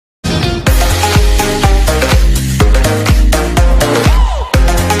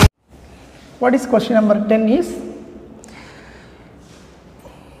What is question number 10 is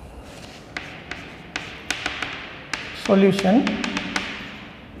solution.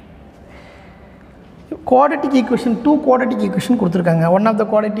 Quadratic equation, two quadratic equation கொடுத்திருக்காங்க. One of the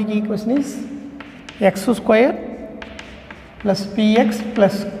quadratic equation is x square plus px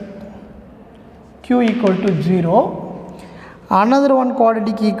plus q equal to 0. Another one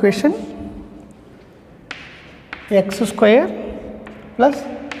quadratic equation x square plus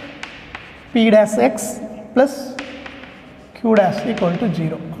p dash x plus q dash equal to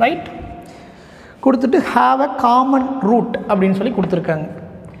 0, right? கொடுத்துட்டு have a common root அப்படின்னு சொல்லி கொடுத்துருக்காங்க.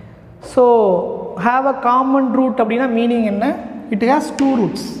 So have a common root அப்படின்னா meaning என்ன? It has two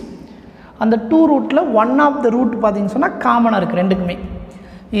roots. அந்த two ரூட்டில் one of the root பார்த்தீங்கன்னு சொன்னால் காமனாக இருக்குது ரெண்டுக்குமே.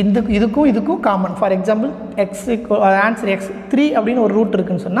 இதுக்கும் common. For example X answer X 3 அப்படின்னு ஒரு ரூட்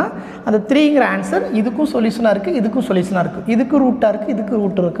இருக்குதுன்னு சொன்னால் அந்த 3ங்கிற ஆன்சர் இதுக்கும் சொல்யூஷனாக இருக்குது, இதுக்கும் சொல்யூஷனாக இருக்குது, இதுக்கு ரூட்டாக இருக்குது, இதுக்கு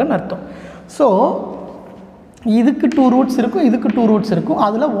ரூட் இருக்குதுன்னு அர்த்தம். ஸோ இதுக்கு டூ ரூட்ஸ் இருக்கும், இதுக்கு டூ ரூட்ஸ் இருக்கும்.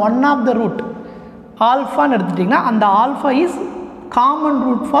 அதில் ஒன் ஆஃப் த ரூட் ஆல்ஃபான்னு எடுத்துட்டிங்கன்னா அந்த alpha is common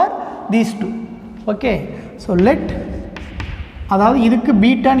root for these two. Okay, so let, அதாவது இதுக்கு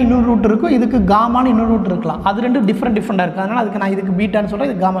பீட்டான்னு இன்னொரு ரூட் இருக்கும், இதுக்கு காமான்னு இன்னொரு ரூட் இருக்கலாம். அது ரெண்டு டிஃப்ரெண்ட்டாக இருக்குது. அதனால் அதுக்கு நான் இதுக்கு பீட்டான்னு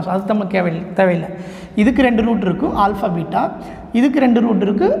சொல்கிறேன், இது காமா, அது நமக்கு தேவையில்லை. இதுக்கு ரெண்டு ரூட் இருக்கும், ஆல்ஃபா பீட்டா. இதுக்கு ரெண்டு ரூட்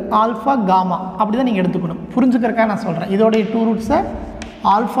இருக்குது, ஆல்ஃபா காமா. அப்படி தான் நீங்கள் எடுத்துக்கணும். புரிஞ்சுக்கிறக்காக நான் சொல்கிறேன். இதோடைய டூ ரூட்ஸை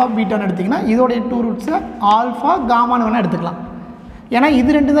ஆல்ஃபா பீட்டான்னு எடுத்திங்கன்னா இதோடைய டூ ரூட்ஸை ஆல்ஃபா காமான்னு வேணால் எடுத்துக்கலாம். ஏன்னா இது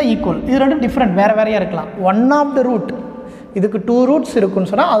ரெண்டு தான் ஈக்குவல், இது ரெண்டும் டிஃப்ரெண்ட், வேறையாக இருக்கலாம். ஒன் ஆஃப் த ரூட், இதுக்கு டூ ரூட்ஸ் இருக்குன்னு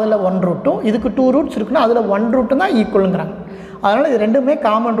சொன்னால் அதில் ஒன் ரூட்டும், இதுக்கு டூ ரூட்ஸ் இருக்குன்னா அதில் ஒன் ரூட்டும் தான் ஈக்குவலுங்கிறாங்க. அதனால் இது ரெண்டுமே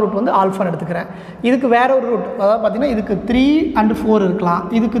காமன் ரூட் வந்து ஆல்ஃபான்னு எடுத்துக்கிறேன். இதுக்கு வேறு ஒரு ரூட், அதாவது பார்த்திங்கன்னா இதுக்கு 3 and 4 இருக்கலாம்,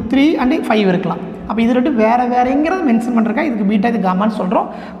 இதுக்கு 3 and 5 இருக்கலாம். அப்போ இது ரெண்டு வேறுங்கிறத மென்ஷன் பண்ணுறக்கா இதுக்கு பீட்டா இது காமான்னு சொல்கிறோம்.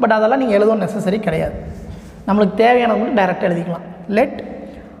 பட் அதெல்லாம் நீங்கள் எழுதவும் நெசசரி கிடையாது. நம்மளுக்கு தேவையானது மட்டும் டைரெக்டாக எழுதிக்கலாம். Let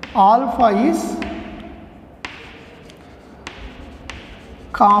alpha is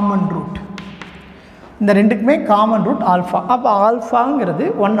common root. இந்த ரெண்டுக்குமே காமன் ரூட் ஆல்ஃபா. அப்போ ஆல்ஃபாங்கிறது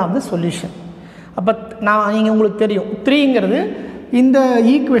ஒன் ஆஃப் த சொல்யூஷன். அப்போ நீங்கள் உங்களுக்கு தெரியும் 3ங்கிறது இந்த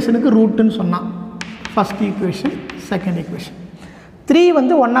ஈக்குவேஷனுக்கு ரூட்டுன்னு சொன்னால் ஃபஸ்ட் ஈக்குவேஷன், செகண்ட் ஈக்குவேஷன். 3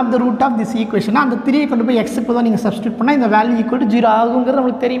 வந்து one of the root of this equation. அந்த 3 கொண்டு போய் எக்ஸுக்கு தான் நீங்கள் சப்ஸ்டியூட் பண்ணால் இந்த வேல்யூ ஈக்குவல் டு 0 ஆகுங்கிறது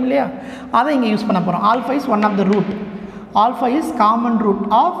நம்மளுக்கு தெரியும் இல்லையா? அதை இங்கே யூஸ் பண்ண போகிறோம். Alpha is one of the root. Alpha is common root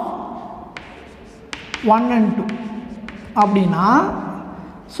of 1 and 2 அப்படின்னா,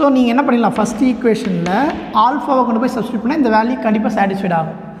 ஸோ நீங்கள் என்ன பண்ணிடலாம், ஃபஸ்ட் ஈக்குவேஷனில் ஆல்ஃபாவை கொண்டு போய் சப்ஸ்டியூட் பண்ணால் இந்த வேல்யூ கண்டிப்பாக சாட்டிஸ்ஃபைட்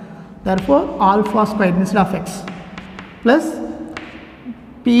ஆகும். Therefore alpha squared instead of x plus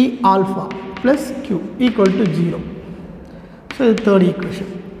p alpha plus q equal to 0. So the third equation.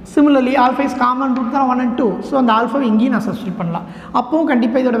 Similarly alpha is common root தான் 1 and 2. So அந்த alpha இங்கேயும் நான் சப்ஸ்டியூட் பண்ணலாம். அப்போவும்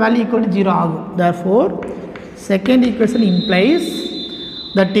கண்டிப்பாக இதோட வேல்யூ equal to 0 ஆகும். Therefore second equation implies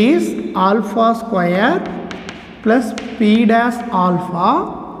that is alpha square plus p dash alpha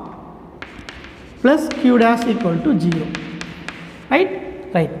plus q dash equal to 0. Right?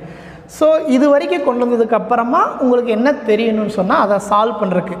 Right. So இது வரைக்கும் கொண்டு வந்ததுக்கு அப்புறமா உங்களுக்கு என்ன தெரியணும்னு சொன்னால் அதை சால்வ்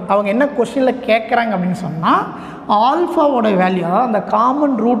பண்ணுறதுக்கு அவங்க என்ன கொஸ்டினில் கேட்குறாங்க அப்படின்னு சொன்னால் ஆல்ஃபாவோட வேல்யூ, அதாவது அந்த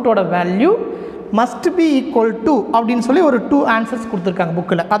common ரூட்டோட value must be equal to அப்படின்னு சொல்லி ஒரு 2 ஆன்சர்ஸ் கொடுத்துருக்காங்க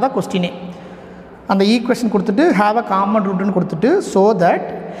புக்கில். அதான் கொஸ்டினே. அந்த ஈக்குவேஷன் கொடுத்துட்டு ஹேவ் அ காமன் ரூட்னு கொடுத்துட்டு so that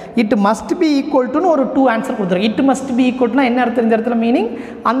it must be equal டுன்னு ஒரு 2 ஆன்சர் கொடுத்துருக்காங்க. இட் மஸ்ட் பி ஈக்குவல்னா என்ன அர்த்தம் இந்த இடத்துல? மீனிங்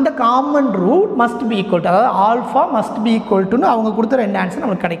அந்த common root must be equal to, அதாவது ஆல்ஃபா மஸ்ட் பி ஈக்குவல் டுன்னு அவங்க கொடுத்த 2 ஆன்சர்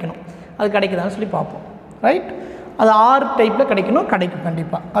நம்மளுக்கு கிடைக்கணும். அது கிடைக்குதான்னு சொல்லி பார்ப்போம். ரைட், அது 6 டைப்பில் கிடைக்கணும், கிடைக்கும்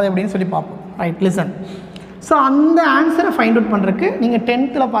கண்டிப்பாக. அது எப்படின்னு சொல்லி பார்ப்போம். Right, listen. ஸோ அந்த ஆன்சரை ஃபைண்ட் அவுட் பண்ணுறதுக்கு நீங்கள்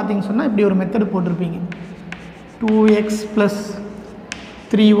 10th பார்த்தீங்கன்னு சொன்னால் இப்படி ஒரு மெத்தடு போட்டிருப்பீங்க. 2x +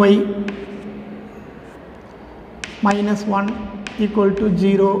 3y - 1 =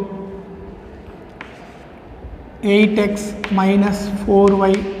 0, 8x -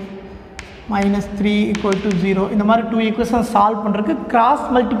 4y - 3 = 0. இந்த மாதிரி 2 ஈக்குவேஷன் சால்வ் பண்ணுறதுக்கு கிராஸ்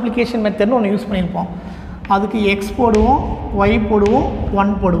மல்டிப்ளிகேஷன் மெத்தட்னு ஒன்று யூஸ் பண்ணியிருப்போம். அதுக்கு x போடுவோம், y போடுவோம்,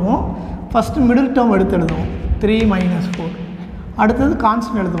 1 போடுவோம். ஃபஸ்ட்டு மிடில் டேர்ம் எடுத்து எழுதுவோம் 3 - 4. அடுத்தது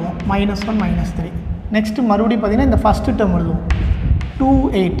கான்ஸ்டன்ட் எழுதுவோம் -1 - 3. நெக்ஸ்ட்டு மறுபடியும் பார்த்திங்கன்னா இந்த ஃபஸ்ட்டு டேர்ம் எழுதுவோம் 2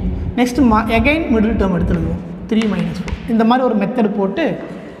 8. நெக்ஸ்ட்டு எகைன் மிடில் டேர்ம் எடுத்து எழுதுவோம் 3 - 4. இந்த மாதிரி ஒரு மெத்தட் போட்டு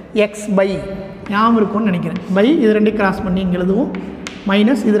x பை ஞாபகம் இருக்கும்னு நினைக்கிறேன். பை இது ரெண்டையும் கிராஸ் பண்ணி இங்கே எழுதுவோம்,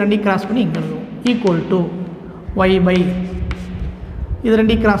 மைனஸ் இது ரெண்டையும் கிராஸ் பண்ணி இங்கே எழுதுவோம், ஈக்குவல் டு y பை இது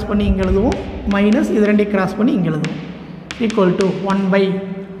ரெண்டையும் கிராஸ் பண்ணி இங்கே எழுதுவோம், மைனஸ் இது ரெண்டையும் கிராஸ் பண்ணி இங்கே எழுதுவோம், ஈக்குவல் டு 1 பை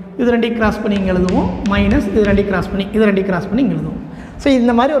இது ரெண்டையும் கிராஸ் பண்ணி இங்கே எழுதுவோம், மைனஸ் இது ரெண்டையும் கிராஸ் பண்ணி இங்கே எழுதுவோம். ஸோ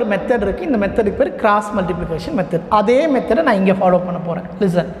இந்த மாதிரி ஒரு மெத்தட் இருக்குது. இந்த மெத்தடுக்கு பேர் கிராஸ் மல்டிப்ளிகேஷன் மெத்தட். அதே மெத்தடை நான் இங்கே ஃபாலோ பண்ண போகிறேன்.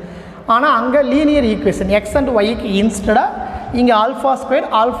 லிசன். ஆனால் அங்கே லீனியர் ஈக்குவேஷன் எக்ஸ் அண்ட் ஒய்க்கு இன்ஸ்டடாக இங்கே ஆல்ஃபா ஸ்கொயர்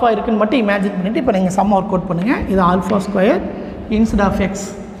ஆல்ஃபா இருக்குன்னு மட்டும் இமேஜின் பண்ணிவிட்டு இப்போ நீங்கள் சம் ஒர்க் அவுட் பண்ணுங்கள். இது alpha square instead of X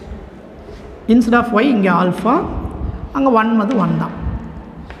instead of Y இங்கே ஆல்ஃபா, அங்கே 1 வந்து 1 தான்.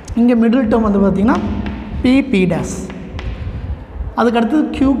 இங்கே மிடில் டேர்ம் வந்து பார்த்திங்கன்னா பி டேஸ், அதுக்கடுத்தது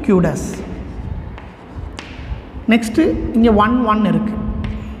கியூ டேஸ். நெக்ஸ்ட்டு இங்கே 1 1 இருக்குது.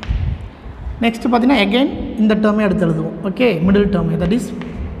 நெக்ஸ்ட்டு பார்த்திங்கன்னா எகெயின் இந்த டேர்மே எடுத்து எழுதுவோம். Okay, middle term that is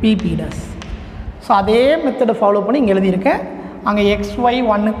B days. So அதே மெத்தடை ஃபாலோ பண்ணி இங்கே எழுதியிருக்கேன். அங்கே எக்ஸ் ஒய்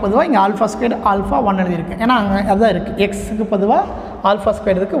 1க்கு பொதுவாக இங்கே ஆல்ஃபா ஸ்கொயர் ஆல்ஃபா 1 எழுதியிருக்கேன். ஏன்னா அங்கே அதுதான் இருக்குது, எக்ஸுக்கு பொதுவாக ஆல்ஃபா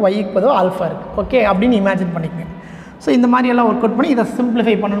ஸ்கொயர் இருக்குது, ஒய்க்கு பொதுவாக ஆல்ஃபா இருக்குது. ஓகே, அப்படின்னு இமேஜின் பண்ணிக்கங்க. ஸோ இந்த மாதிரியெல்லாம் ஒர்க் அவுட் பண்ணி இதை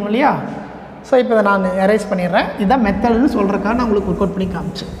சிம்பிளிஃபை பண்ணணும் இல்லையா? ஸோ இப்போ இதை நான் எரேஸ் பண்ணிடுறேன். இதுதான் மெத்தடுன்னு சொல்கிறக்காக நான் உங்களுக்கு ஒர்க் அவுட் பண்ணி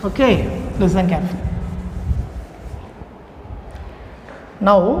காமிச்சேன். Okay, listen careful.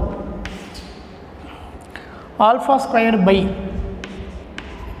 Now alpha square by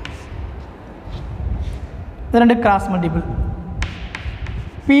இது 2 cross multiple,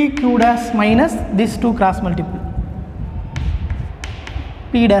 p q dash minus this 2 cross multiple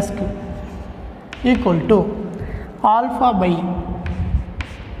p dash q equal to alpha by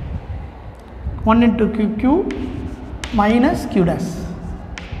 1 into q minus q dash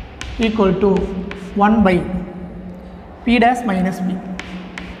equal to 1 by p dash minus p.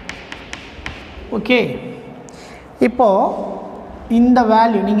 Okay, இப்போது இந்த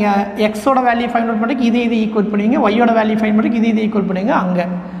value நீங்கள் எக்ஸோட value find out பண்ணுறதுக்கு இது equal பண்ணுவீங்க, ஒய்யோட value find பண்ணுறதுக்கு இது ஈக்குவல் பண்ணுவீங்க. அங்கே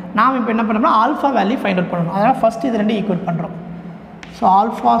நாம் இப்போ என்ன பண்ணோம்னா ஆல்ஃபா வேல்யூ ஃபைண்ட் அவுட் பண்ணணும். அதனால் ஃபஸ்ட் இது 2 ஈக்குவல் பண்ணுறோம். So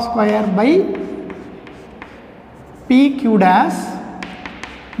alpha square by B Q dash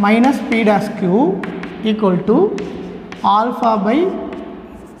minus B dash Q equal to alpha by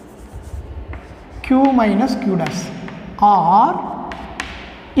Q minus Q dash. R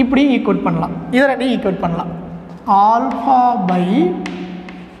இப்படி ஈக்குவல் பண்ணலாம், இதை 2 ஈக்குவல் பண்ணலாம். Alpha by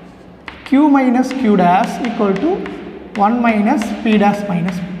q minus q dash equal to 1 minus B dash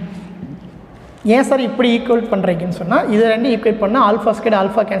minus B. ஏன் sir இப்படி equal பண்ணுறீங்கன்னு சொன்னால் இது 2 equal பண்ணால் ஆல்ஃபா ஸ்கொயர்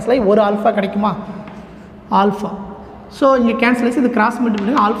ஆல்ஃபா கேன்சல் ஆகி ஒரு ஆல்ஃபா கிடைக்குமா? ஆல்ஃபா. ஸோ இங்கே கேன்சல் ஆகி இது கிராஸ் மல்டிபிள்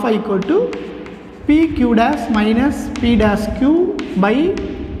பண்ணி alpha equal to be Q dash minus B dash Q by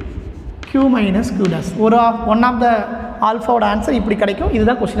Q minus Q dash. One of the ஆல்ஃபாவோட answer இப்படி கிடைக்கும்.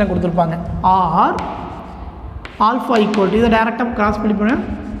 இதுதான் கொஸ்டினாக கொடுத்துருப்பாங்க. ஆர் ஆல்ஃபா ஈக்குவல் டு இதை டேரெக்டாக கிராஸ் பண்ணி போனால்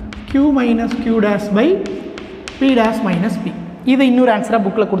q minus q dash by p dash minus p. இது இன்னொரு ஆன்சராக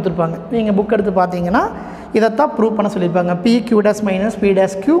புக்கில் கொடுத்துருப்பாங்க. நீங்கள் புக் எடுத்து பார்த்தீங்கன்னா இதைத்தான் ப்ரூவ் பண்ண சொல்லியிருப்பாங்க. p q dash minus p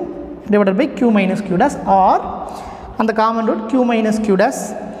dash q divided by q minus q dash R அந்த common root q minus q dash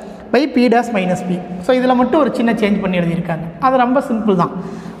by p dash minus p. So இதில் மட்டும் ஒரு சின்ன சேஞ்ச் பண்ணி எழுதியிருக்காங்க. அது ரொம்ப சிம்பிள் தான்.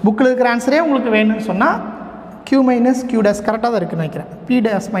 புக்கில் இருக்கிற ஆன்சரே உங்களுக்கு வேணும்னு சொன்னால் q மைனஸ் q டேஷ் கரெக்டாக தான் இருக்குதுன்னு நினைக்கிறேன். p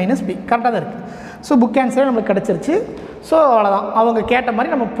டேஷ் மைனஸ் p கரெக்டாக தான் இருக்குது. ஸோ புக் ஆன்சரே நம்மளுக்கு கிடச்சிருச்சு. ஸோ அவ்வளோதான், அவங்க கேட்ட மாதிரி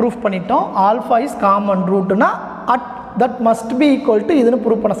நம்ம ப்ரூஃப் பண்ணிட்டோம். Alpha is common ரூட்னா at that must be equal to இதுன்னு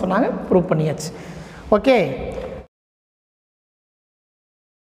ப்ரூவ் பண்ண சொன்னாங்க, ப்ரூவ் பண்ணியாச்சு. ஓகே,